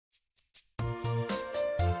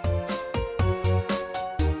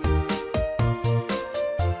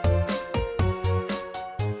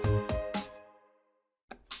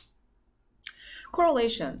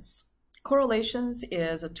correlations. Correlations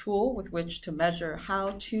is a tool with which to measure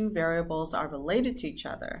how two variables are related to each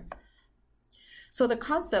other. So the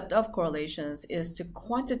concept of correlations is to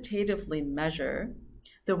quantitatively measure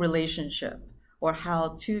the relationship or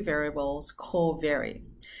how two variables co-vary.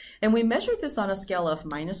 And we measure this on a scale of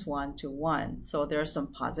 -1 to 1. So there are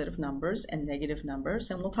some positive numbers and negative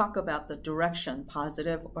numbers, and we'll talk about the direction,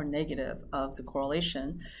 positive or negative, of the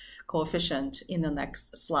correlation coefficient in the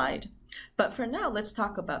next slide. But for now, let's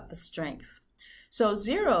talk about the strength. So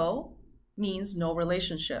 0 means no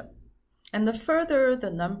relationship. And the further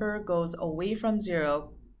the number goes away from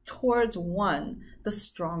 0 towards 1, the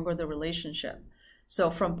stronger the relationship. So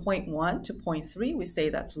from 0.1 to 0.3, we say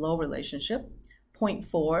that's low relationship.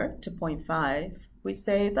 0.4 to 0.5, we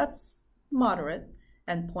say that's moderate.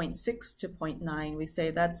 And 0.6 to 0.9, we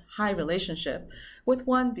say that's high relationship, with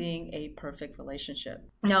 1 being a perfect relationship.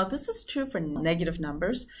 Now, this is true for negative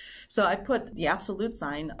numbers. So I put the absolute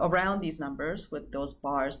sign around these numbers with those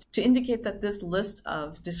bars to indicate that this list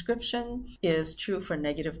of description is true for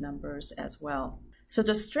negative numbers as well. So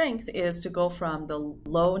the strength is to go from the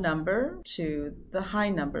low number to the high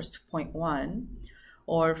numbers to 0.1,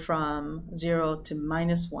 or from 0 to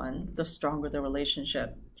 -1, the stronger the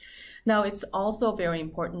relationship. Now, it's also very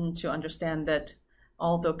important to understand that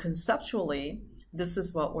although conceptually, this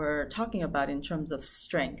is what we're talking about in terms of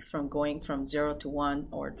strength, from going from 0 to 1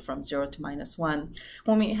 or from 0 to -1.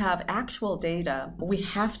 When we have actual data, we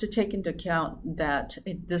have to take into account that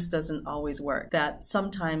this doesn't always work, that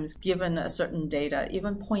sometimes given a certain data,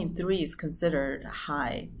 even 0.3 is considered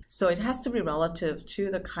high. So it has to be relative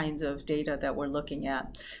to the kinds of data that we're looking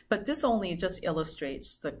at. But this only just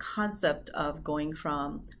illustrates the concept of going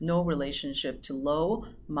from no relationship to low,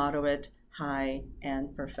 moderate, high,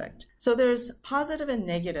 and perfect. So there's positive and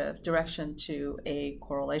negative direction to a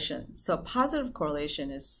correlation. So positive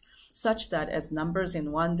correlation is such that as numbers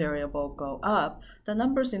in one variable go up, the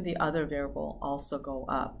numbers in the other variable also go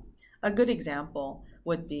up. A good example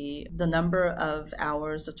would be the number of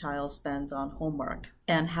hours a child spends on homework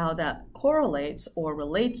and how that correlates or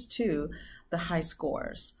relates to the high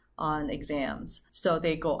scores on exams. So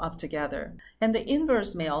they go up together. And the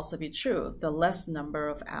inverse may also be true. The less number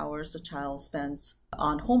of hours the child spends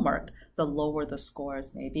on homework, the lower the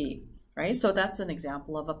scores may be, right? So that's an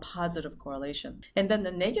example of a positive correlation. And then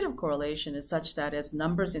the negative correlation is such that as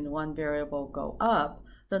numbers in one variable go up,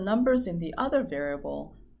 the numbers in the other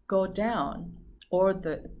variable go down, or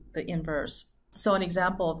the inverse. So an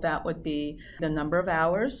example of that would be the number of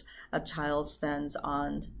hours a child spends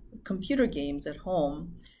on computer games at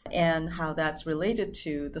home and how that's related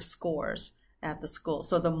to the scores at the school.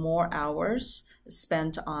 So the more hours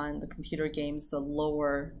spent on the computer games, the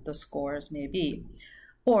lower the scores may be.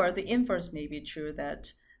 Or the inverse may be true,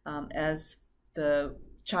 that as the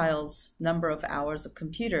child's number of hours of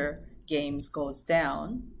computer games goes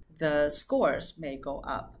down, the scores may go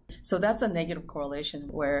up. So that's a negative correlation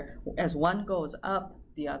where as one goes up,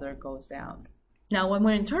 the other goes down. Now, when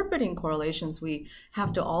we're interpreting correlations, we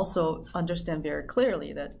have to also understand very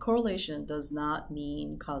clearly that correlation does not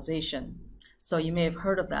mean causation. So you may have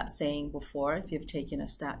heard of that saying before if you've taken a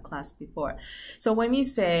stat class before. So when we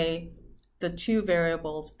say the two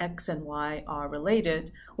variables x and y are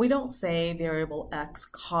related, we don't say variable x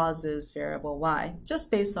causes variable y,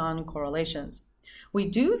 just based on correlations. We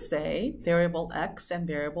do say variable x and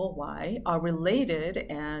variable y are related,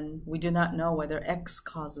 and we do not know whether x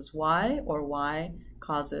causes y or y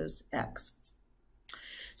causes x.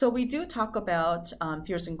 So we do talk about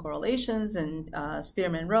Pearson correlations and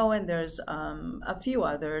Spearman-Rowan. There's a few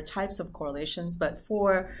other types of correlations, but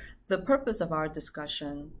for the purpose of our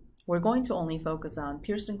discussion, we're going to only focus on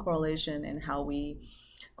Pearson correlation and how we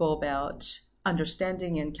go about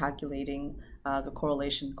understanding and calculating the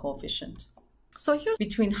correlation coefficient. So here's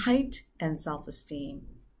between height and self-esteem.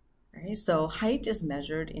 Right? So height is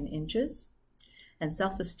measured in inches, and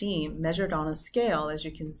self-esteem measured on a scale, as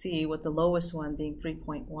you can see, with the lowest one being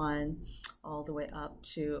 3.1 all the way up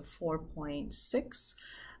to 4.6.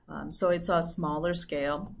 So it's a smaller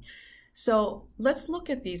scale. So let's look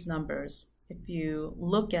at these numbers. If you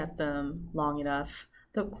look at them long enough,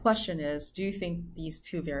 the question is, do you think these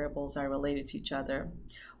two variables are related to each other?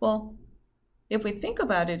 Well, if we think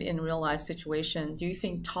about it in real life situation, do you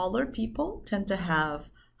think taller people tend to have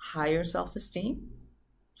higher self-esteem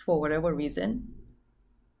for whatever reason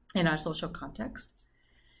in our social context?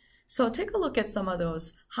 So take a look at some of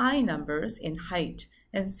those high numbers in height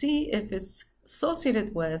and see if it's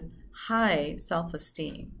associated with high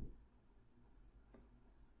self-esteem.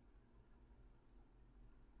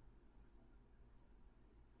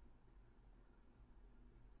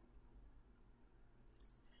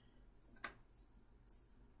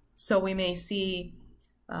 So we may see,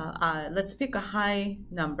 let's pick a high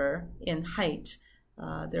number in height.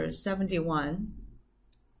 There's 71,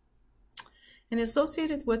 and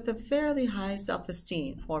associated with a fairly high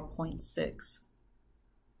self-esteem, 4.6.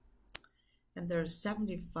 And there's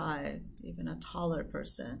 75, even a taller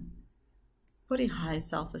person, pretty high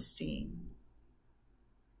self-esteem.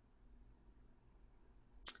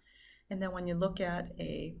 And then when you look at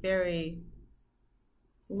a very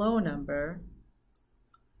low number,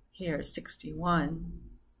 here 61,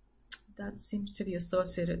 that seems to be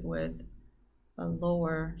associated with a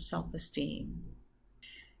lower self-esteem.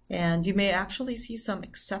 And you may actually see some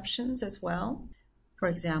exceptions as well. For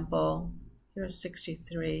example, here's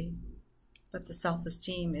 63, but the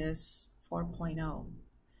self-esteem is 4.0.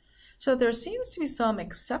 So there seems to be some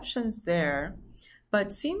exceptions there,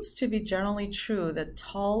 but seems to be generally true that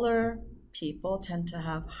taller people tend to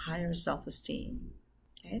have higher self-esteem.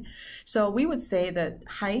 Okay? So we would say that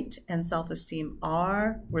height and self-esteem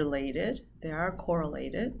are related, they are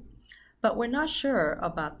correlated, but we're not sure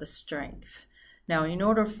about the strength. Now, in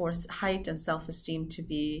order for height and self-esteem to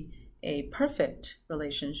be a perfect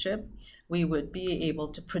relationship, we would be able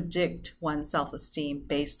to predict one's self-esteem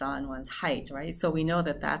based on one's height, right? So we know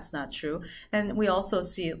that that's not true. And we also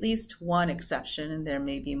see at least one exception, and there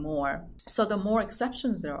may be more. So the more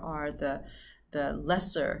exceptions there are, the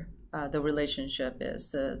lesser the relationship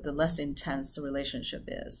is, the less intense the relationship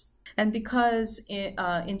is. And because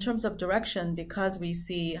in terms of direction, because we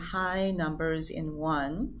see high numbers in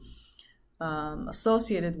one,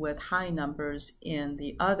 associated with high numbers in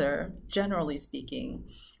the other, generally speaking,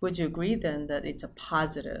 would you agree then that it's a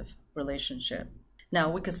positive relationship? Now,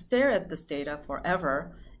 we could stare at this data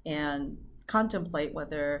forever and contemplate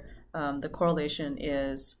whether the correlation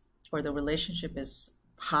is, or the relationship is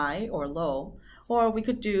high or low, or we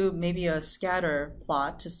could do maybe a scatter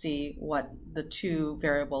plot to see what the two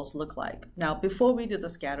variables look like. Now, before we do the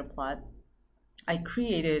scatter plot, I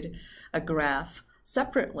created a graph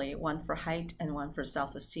separately, one for height and one for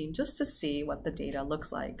self-esteem, just to see what the data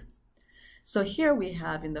looks like. So here we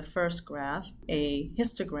have in the first graph a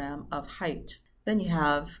histogram of height. Then you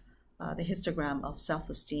have the histogram of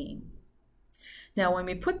self-esteem. Now when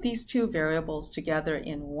we put these two variables together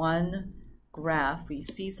in one graph, we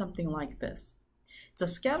see something like this. It's a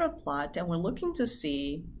scatter plot, and we're looking to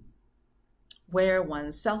see where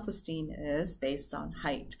one's self-esteem is based on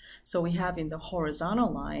height. So we have in the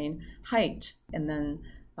horizontal line height, and then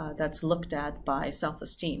that's looked at by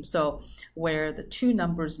self-esteem. So where the two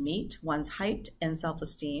numbers meet, one's height and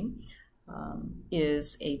self-esteem,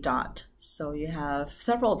 is a dot. So you have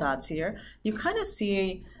several dots here. You kind of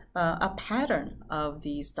see a pattern of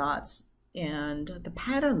these dots, and the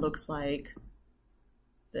pattern looks like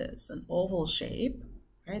this, an oval shape,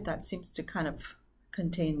 right? That seems to kind of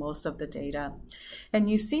contain most of the data. And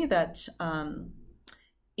you see that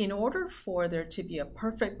in order for there to be a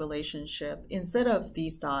perfect relationship, instead of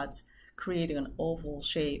these dots creating an oval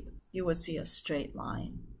shape, you would see a straight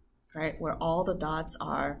line, right? Where all the dots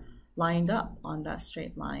are lined up on that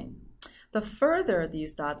straight line. The further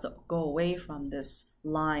these dots go away from this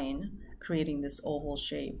line, creating this oval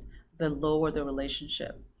shape, the lower the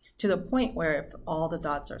relationship, to the point where if all the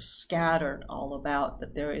dots are scattered all about,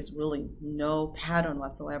 that there is really no pattern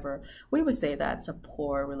whatsoever, we would say that's a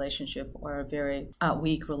poor relationship or a very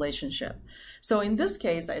weak relationship. So in this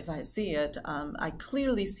case, as I see it, I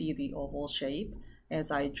clearly see the oval shape as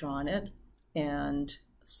I drawn it, and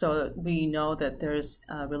so we know that there's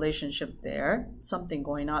a relationship there, something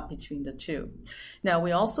going on between the two. Now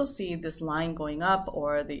we also see this line going up,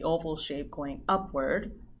 or the oval shape going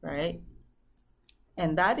upward, right?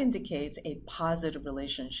 And that indicates a positive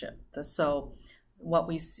relationship. So what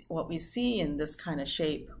we see in this kind of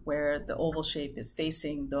shape, where the oval shape is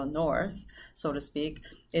facing the north, so to speak,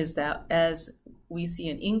 is that as we see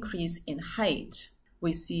an increase in height,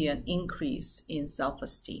 we see an increase in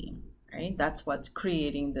self-esteem. Right? That's what's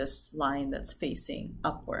creating this line that's facing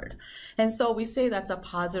upward. And so we say that's a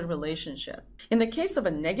positive relationship. In the case of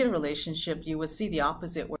a negative relationship, you would see the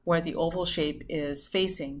opposite, where the oval shape is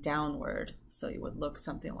facing downward. So it would look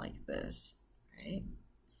something like this, right?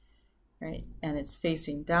 Right? And it's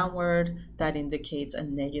facing downward. That indicates a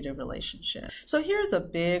negative relationship. So here's a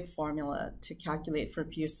big formula to calculate for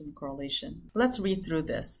Pearson correlation. Let's read through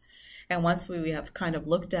this. And once we have kind of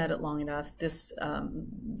looked at it long enough, this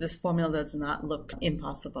formula does not look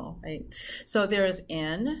impossible, right? So there is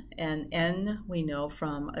n, and n we know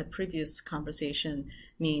from a previous conversation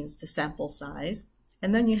means the sample size.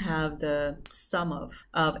 And then you have the sum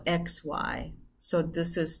of x, y. So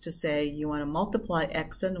this is to say you want to multiply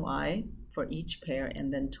x and y for each pair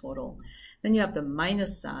and then total. Then you have the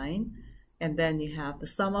minus sign, and then you have the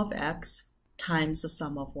sum of x times the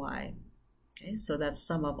sum of y. Okay, so that's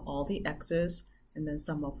sum of all the x's and then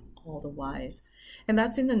sum of all the y's. And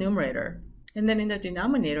that's in the numerator. And then in the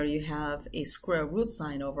denominator, you have a square root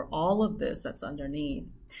sign over all of this that's underneath.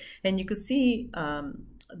 And you can see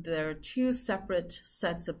there are two separate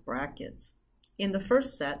sets of brackets. In the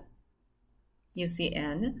first set, you see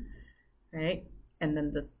n, right? And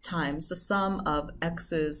then the times the sum of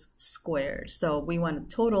x's squared. So we want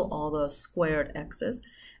to total all the squared x's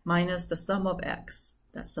minus the sum of x.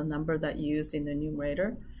 That's the number that you used in the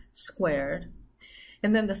numerator, squared.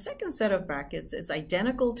 And then the second set of brackets is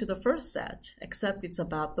identical to the first set, except it's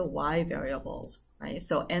about the y variables, right?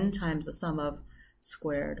 So n times the sum of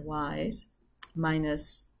squared y's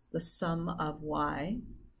minus the sum of y,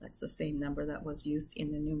 that's the same number that was used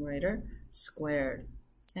in the numerator, squared.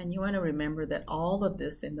 And you want to remember that all of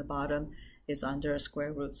this in the bottom is under a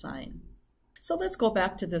square root sign. So let's go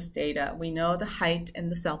back to this data. We know the height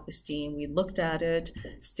and the self-esteem. We looked at it,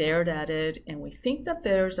 stared at it, and we think that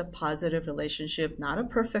there's a positive relationship, not a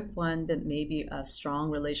perfect one, but maybe a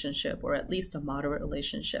strong relationship or at least a moderate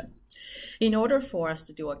relationship. In order for us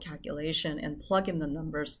to do a calculation and plug in the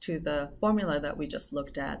numbers to the formula that we just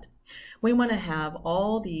looked at, we want to have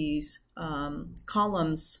all these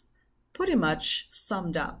columns pretty much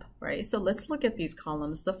summed up, right? So let's look at these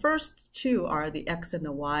columns. The first two are the x and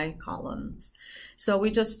the y columns. So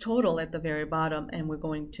we just total at the very bottom, and we're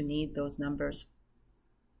going to need those numbers.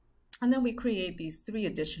 And then we create these three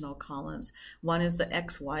additional columns. One is the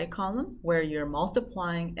xy column, where you're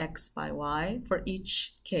multiplying x by y for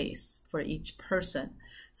each case, for each person.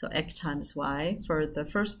 So x times y for the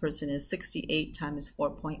first person is 68 times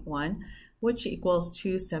 4.1, which equals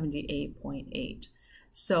 278.8.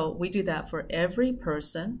 So we do that for every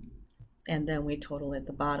person, and then we total at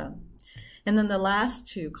the bottom. And then the last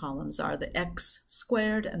two columns are the x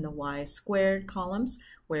squared and the y squared columns,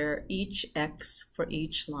 where each x for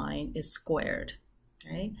each line is squared,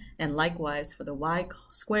 right? And likewise for the y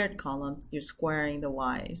squared column, you're squaring the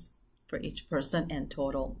y's for each person and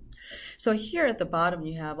total. So here at the bottom,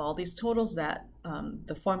 you have all these totals that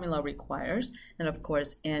the formula requires. And of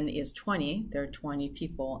course, n is 20. There are 20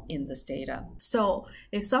 people in this data. So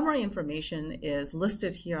a summary information is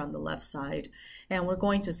listed here on the left side. And we're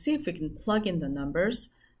going to see if we can plug in the numbers,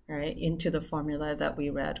 right, into the formula that we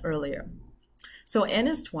read earlier. So n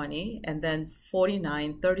is 20, and then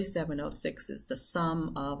 493706 is the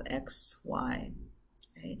sum of x, y,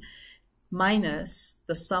 right? Minus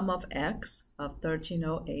the sum of x of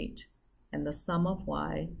 1308 and the sum of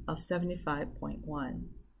y of 75.1,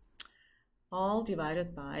 all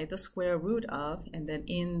divided by the square root of, and then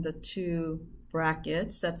in the two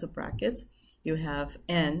brackets, sets of brackets, you have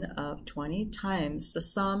n of 20 times the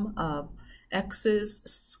sum of x's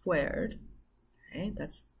squared, right?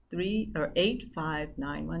 That's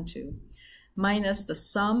 85912, minus the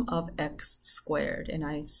sum of x squared, and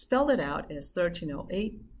I spelled it out as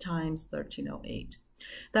 1308 times 1308.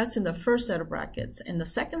 That's in the first set of brackets. In the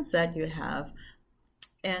second set, you have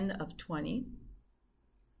n of 20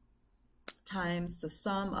 times the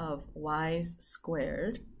sum of y's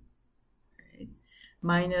squared, right,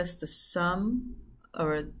 minus the sum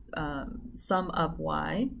or sum of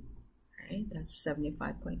y, right, that's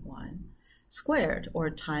 75.1 squared, or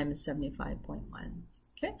times 75.1.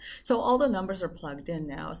 Okay, so all the numbers are plugged in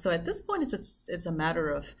now. So at this point, it's a matter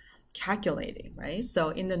of calculating, right? So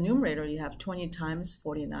in the numerator, you have 20 times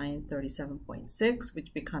 4937.6,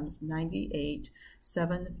 which becomes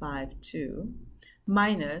 98752,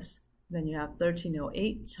 minus, then you have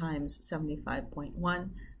 1308 times 75.1,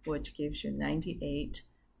 which gives you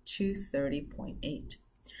 98230.8.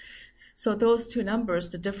 So those two numbers,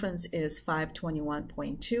 the difference is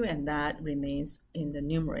 521.2, and that remains in the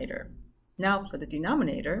numerator. Now for the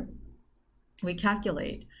denominator, we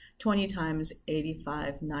calculate 20 times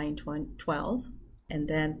 85,912, and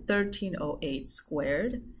then 1308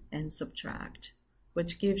 squared and subtract,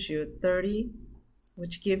 which gives you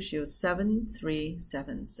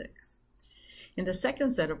 7376. In the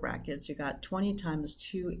second set of brackets, you got 20 times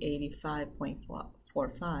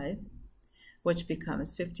 285.45, which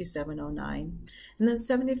becomes 5709, and then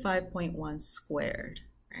 75.1 squared,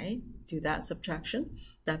 right? Do that subtraction,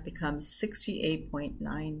 that becomes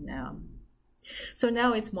 68.9 now. So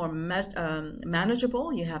now it's more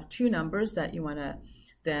manageable. You have two numbers that you want to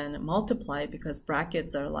then multiply, because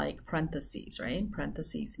brackets are like parentheses, right?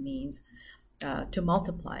 Parentheses means to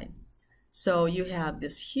multiply. So you have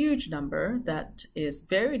this huge number that is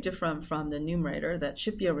very different from the numerator. That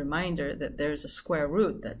should be a reminder that there's a square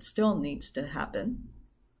root that still needs to happen.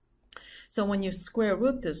 So when you square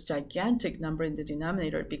root this gigantic number in the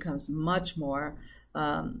denominator, it becomes much more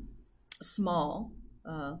small,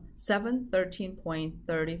 7,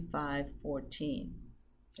 13.35, 14.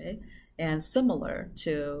 Okay? And similar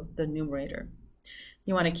to the numerator.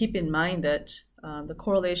 You want to keep in mind that the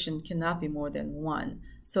correlation cannot be more than 1.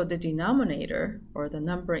 So the denominator, or the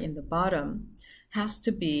number in the bottom, has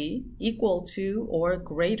to be equal to or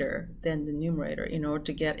greater than the numerator in order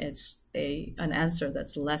to get an answer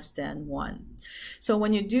that's less than 1. So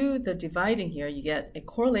when you do the dividing here, you get a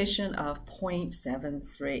correlation of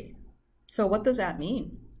 0.73. So what does that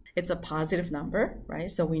mean? It's a positive number,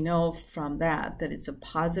 right? So we know from that it's a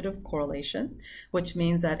positive correlation, which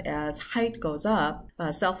means that as height goes up,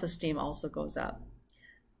 self-esteem also goes up.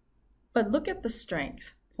 But look at the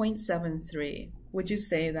strength, 0.73. Would you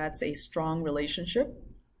say that's a strong relationship?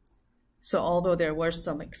 So although there were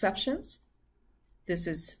some exceptions, this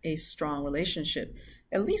is a strong relationship,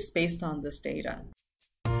 at least based on this data.